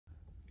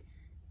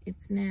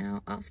It's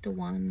now after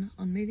 1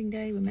 on moving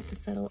day. We're meant to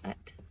settle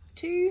at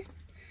 2.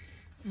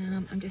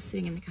 I'm just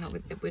sitting in the car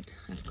with Edward.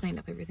 I've cleaned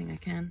up everything I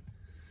can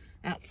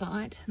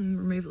outside, and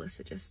removalists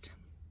are just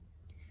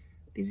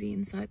busy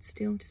inside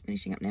still. Just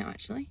finishing up now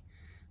actually.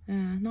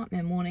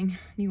 Nightmare morning,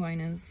 new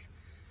owners.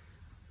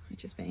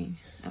 Which has been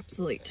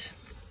absolute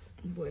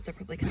words I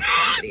probably can't say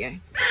on video.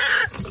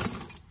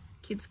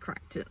 Kid's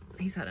cracked it.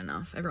 He's had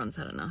enough. Everyone's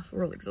had enough.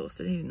 We're all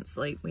exhausted. He didn't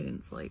sleep. We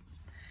didn't sleep.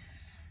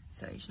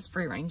 So he's just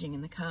free ranging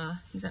in the car.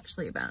 He's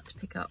actually about to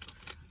pick up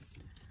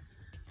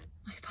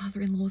my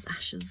father-in-law's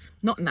ashes.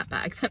 Not in that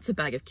bag. That's a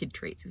bag of kid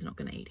treats. He's not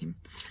going to eat him.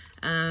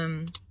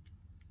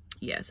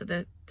 Yeah, so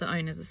the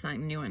owners are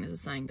saying, the new owners are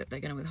saying that they're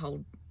going to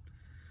withhold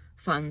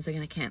funds. They're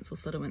going to cancel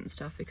settlement and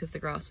stuff because the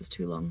grass was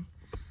too long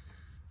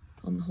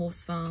on the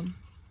horse farm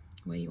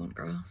where you want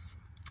grass,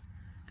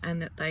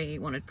 and that they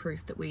wanted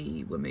proof that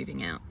we were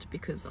moving out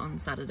because on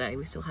Saturday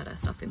we still had our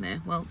stuff in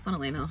there. Well,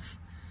 funnily enough,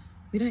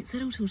 we don't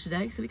settle till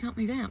today, so we can't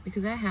move out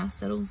because our house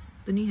settles,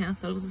 the new house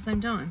settles at the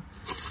same time.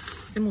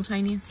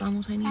 Simultaneous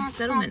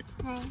settlement.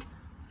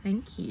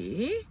 Thank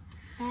you.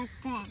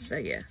 So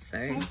yeah,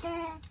 so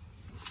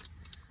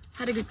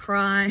had a good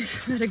cry,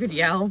 had a good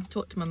yell,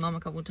 talked to my mum a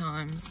couple of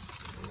times.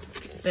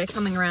 They're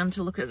coming around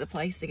to look at the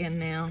place again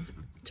now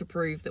to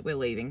prove that we're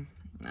leaving.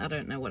 I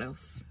don't know what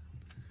else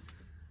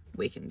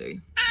we can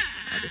do.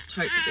 I just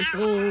hope that this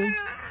all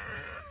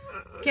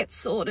gets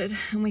sorted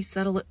and we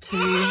settle at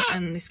 2,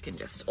 and this can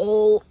just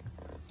all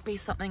be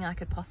something I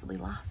could possibly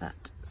laugh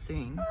at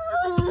soon.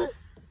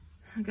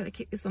 I've got to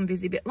keep this one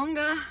busy a bit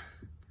longer,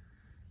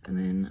 and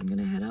then I'm going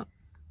to head up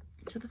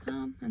to the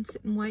farm and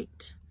sit and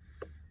wait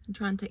and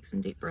try and take some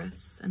deep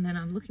breaths, and then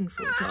I'm looking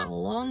forward to a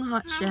long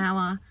hot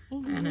shower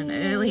and an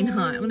early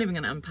night. I'm not even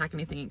going to unpack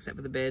anything except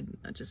for the bed.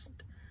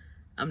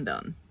 I'm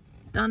done.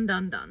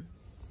 Done.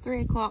 It's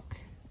 3 o'clock.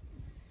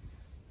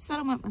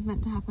 Settlement was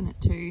meant to happen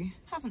at 2.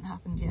 Hasn't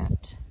happened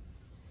yet.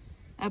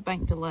 Our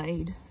bank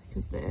delayed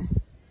because they're...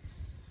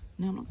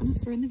 No, I'm not going to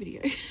swear in the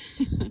video.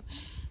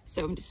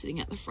 So I'm just sitting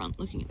at the front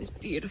looking at this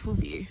beautiful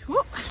view.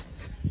 Whoop.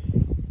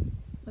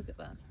 Look at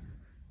that.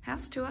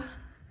 House tour.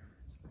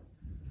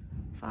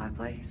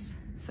 Fireplace.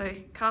 So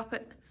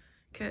carpet,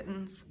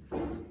 curtains,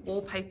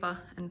 wallpaper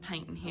and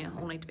paint in here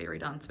all need to be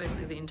redone. So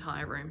basically the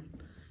entire room,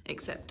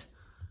 except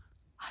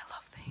I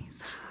love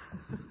these.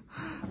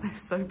 They're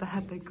so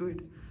bad, they're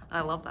good.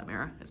 I love that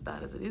mirror, as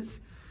bad as it is.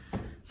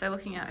 So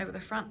looking out over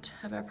the front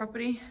of our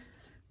property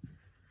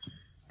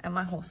and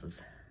my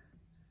horses.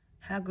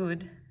 How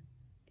good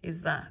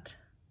is that?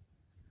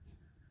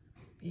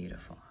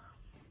 Beautiful.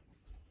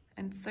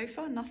 And so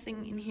far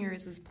nothing in here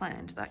is as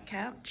planned. That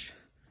couch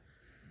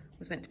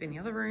was meant to be in the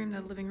other room, the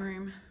living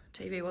room.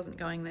 TV wasn't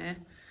going there.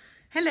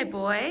 Hello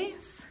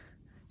boys.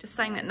 Just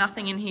saying that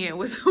nothing in here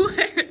was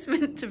where it's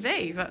meant to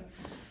be, but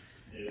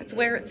it's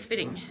where it's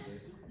fitting.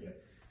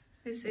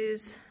 This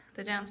is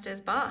the downstairs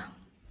bar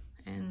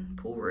and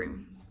pool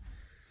room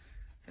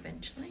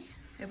eventually.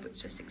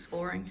 Edward's just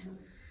exploring.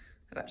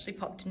 I've actually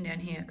popped him down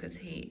here because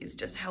he is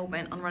just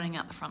hell-bent on running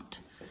out the front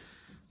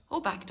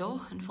or back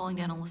door and falling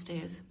down all the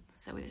stairs.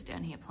 So we're just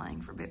down here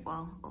playing for a bit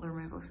while all the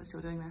removalists are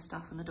still doing their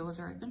stuff and the doors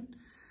are open.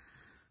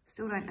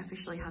 Still don't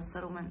officially have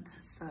settlement,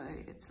 so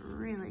it's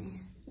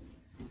really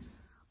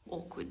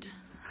awkward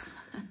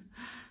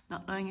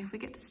not knowing if we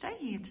get to stay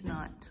here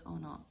tonight or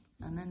not.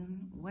 And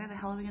then where the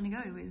hell are we going to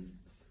go with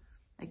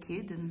a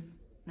kid and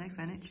no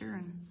furniture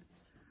and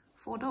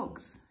 4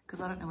 dogs?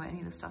 Because I don't know where any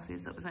of the stuff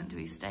is that was meant to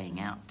be staying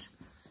out.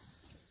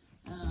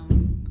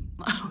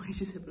 Oh, he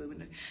just opened the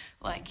window.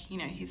 Like, you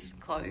know, his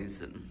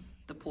clothes and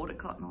the porta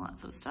cot and all that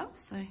sort of stuff.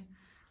 So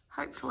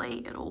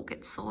hopefully it all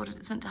gets sorted.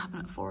 It's meant to happen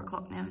at 4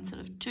 o'clock now instead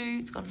of 2.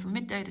 It's gone from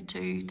midday to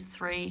 2 to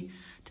 3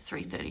 to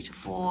 3:30 to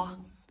 4.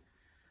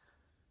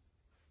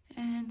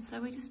 And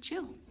so we just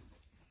chill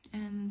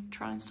and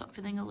try and stop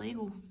feeling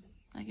illegal,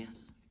 I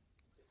guess.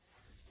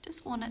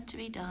 Just want it to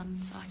be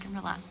done so I can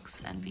relax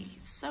and be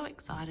so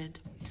excited.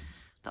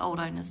 The old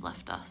owners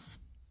left us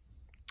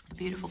a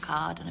beautiful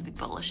card and a big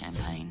bottle of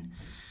champagne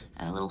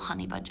and a little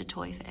honey badger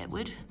toy for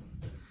Edward.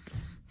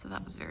 So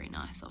that was very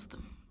nice of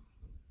them.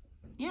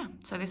 Yeah,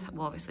 so this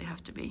will obviously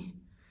have to be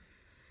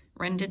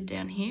rendered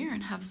down here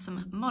and have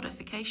some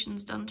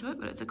modifications done to it,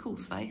 but it's a cool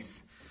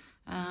space.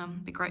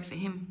 Be great for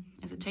him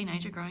as a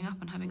teenager growing up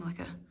and having like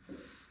a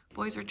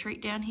boys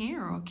retreat down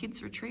here or a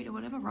kids retreat or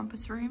whatever,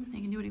 rumpus room.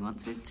 He can do what he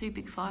wants with. 2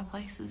 big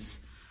fireplaces,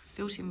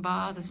 built-in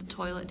bar, there's a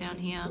toilet down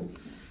here,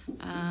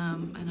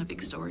 and a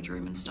big storage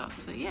room and stuff.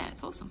 So yeah,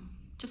 it's awesome.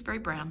 Just very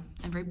brown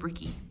and very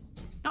bricky.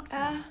 Not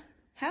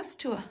house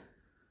tour.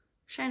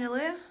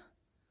 Chandelier,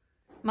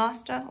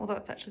 master, although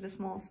it's actually the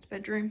smallest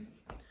bedroom.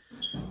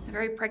 A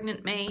very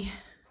pregnant me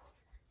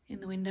in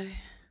the window.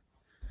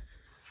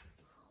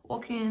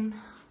 Walk-in,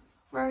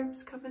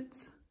 robes,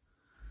 cupboards,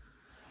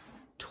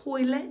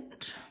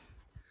 toilet,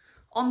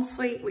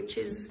 ensuite, which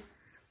is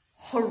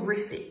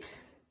horrific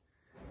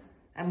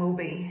and will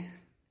be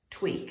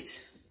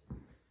tweaked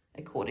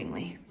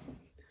accordingly.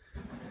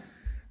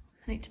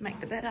 I need to make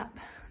the bed up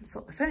and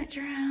sort the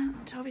furniture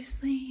out,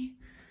 obviously.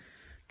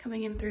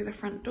 Coming in through the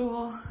front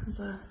door, there's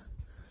a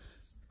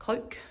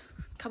cloak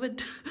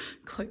cupboard,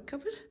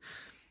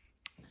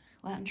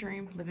 lounge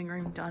room, living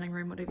room, dining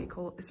room, whatever you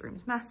call it. This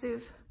room's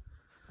massive.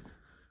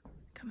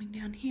 Coming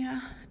down here,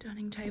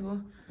 dining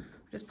table. I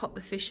just popped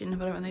the fish in,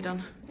 but I've only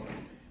done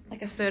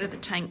like a third of the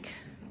tank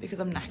because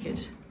I'm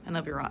knackered and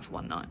they'll be right for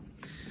one night.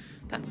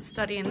 That's the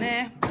study in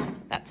there.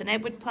 That's an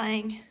Edward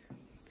playing.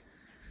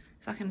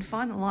 If I can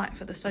find the light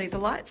for the study. The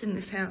lights in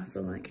this house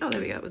are like, oh,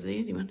 there we go, it was an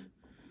easy one.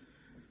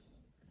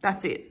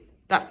 That's it,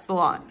 that's the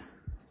light.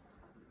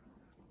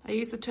 I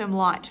use the term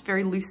light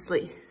very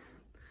loosely.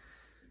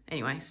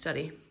 Anyway,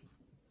 study.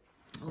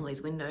 All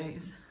these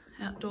windows,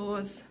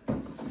 outdoors.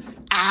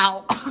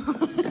 Ow!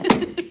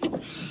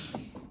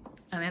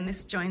 And then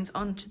this joins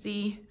onto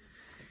the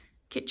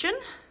kitchen,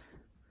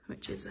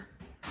 which is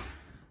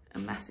a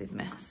massive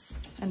mess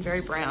and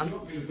very brown. Do you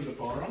want me to put the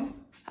fire on?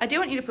 I do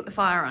want you to put the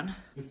fire on.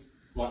 It's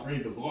like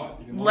ready to light.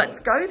 You can light Let's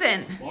go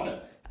then. Light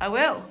it. I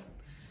will.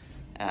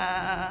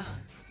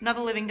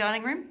 Another living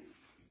dining room.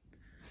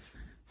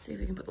 See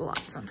if we can put the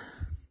lights on.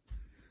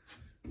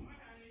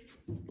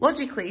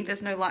 Logically,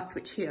 there's no light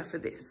switch here for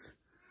this.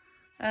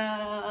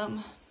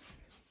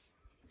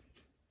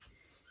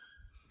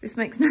 This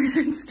makes no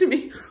sense to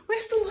me.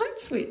 Where's the light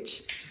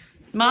switch?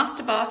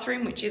 Master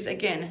bathroom, which is,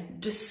 again,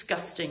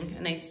 disgusting.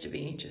 It needs to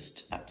be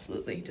just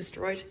absolutely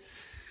destroyed.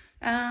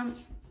 The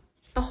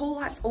whole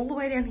light's all the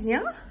way down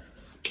here.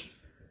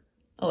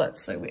 Oh,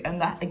 that's so weird.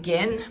 And that,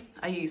 again,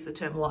 I use the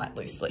term light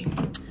loosely.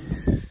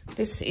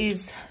 This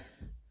is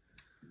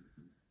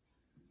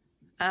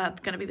going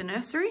to be the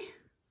nursery.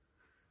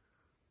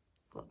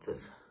 Lots of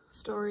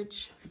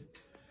storage.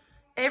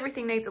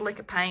 Everything needs a lick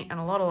of paint and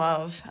a lot of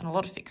love and a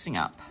lot of fixing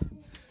up.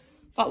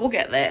 But we'll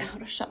get there. I'll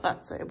just shut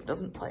that so it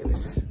doesn't play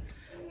with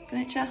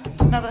furniture.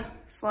 Another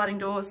sliding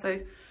door. So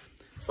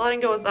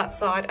sliding doors that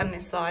side and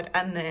this side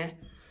and there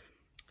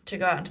to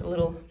go out into the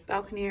little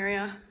balcony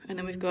area. And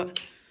then we've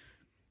got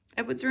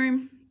Edward's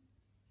room,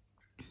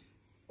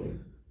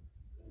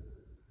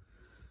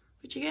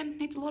 which again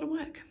needs a lot of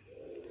work.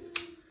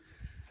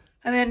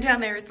 And then down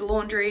there is the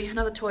laundry,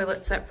 another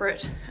toilet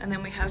separate. And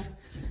then we have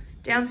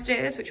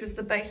downstairs, which was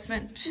the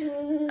basement,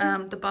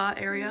 the bar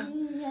area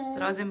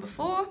that I was in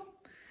before.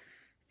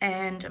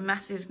 And a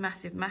massive,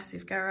 massive,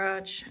 massive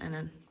garage and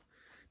a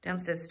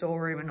downstairs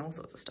storeroom and all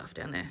sorts of stuff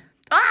down there.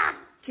 Ah!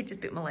 Kid just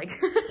bit my leg.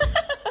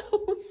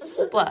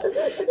 Splat.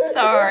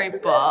 Sorry,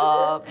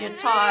 Bob. You're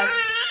tired.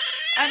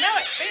 I know,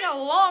 it's been a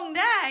long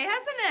day,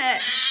 hasn't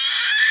it?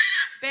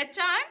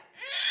 Bedtime?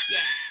 Yeah.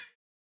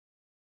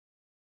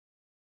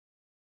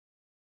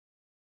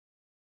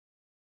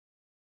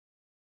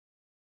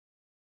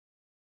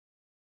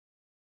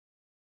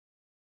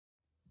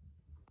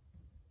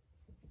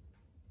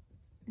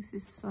 This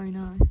is so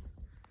nice.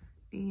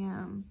 The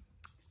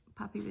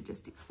puppy were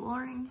just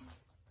exploring,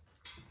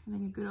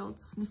 having a good old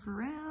sniff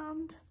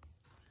around.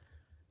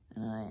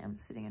 And I am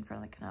sitting in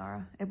front of the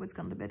Canara. Edward's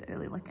gone to bed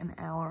early, like an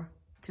hour,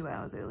 2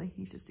 hours early.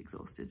 He's just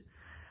exhausted.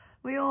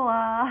 We all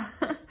are,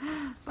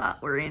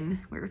 but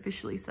we're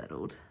officially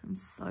settled. I'm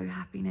so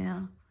happy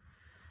now.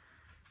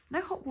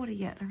 No hot water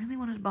yet. I really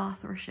wanted a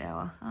bath or a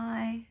shower.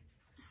 I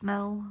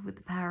smell with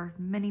the power of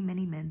many,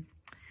 many men.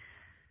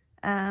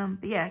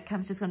 But yeah,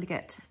 Cam's just going to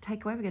get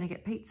takeaway. We're going to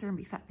get pizza and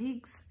be fat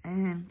pigs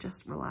and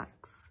just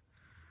relax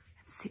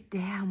and sit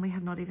down. We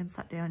have not even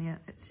sat down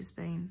yet. It's just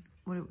been,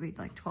 what it would be,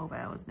 like 12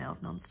 hours now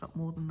of non-stop,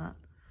 more than that.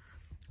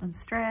 And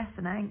stress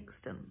and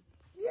angst and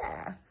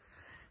yeah.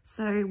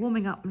 So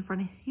warming up in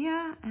front of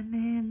here and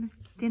then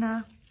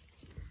dinner.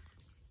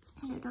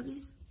 Hello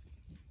doggies.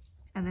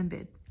 And then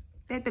bed.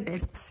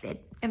 Bed.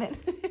 And then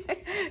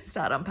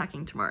start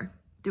unpacking tomorrow.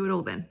 Do it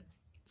all then.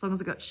 As long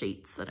as I got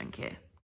sheets, I don't care.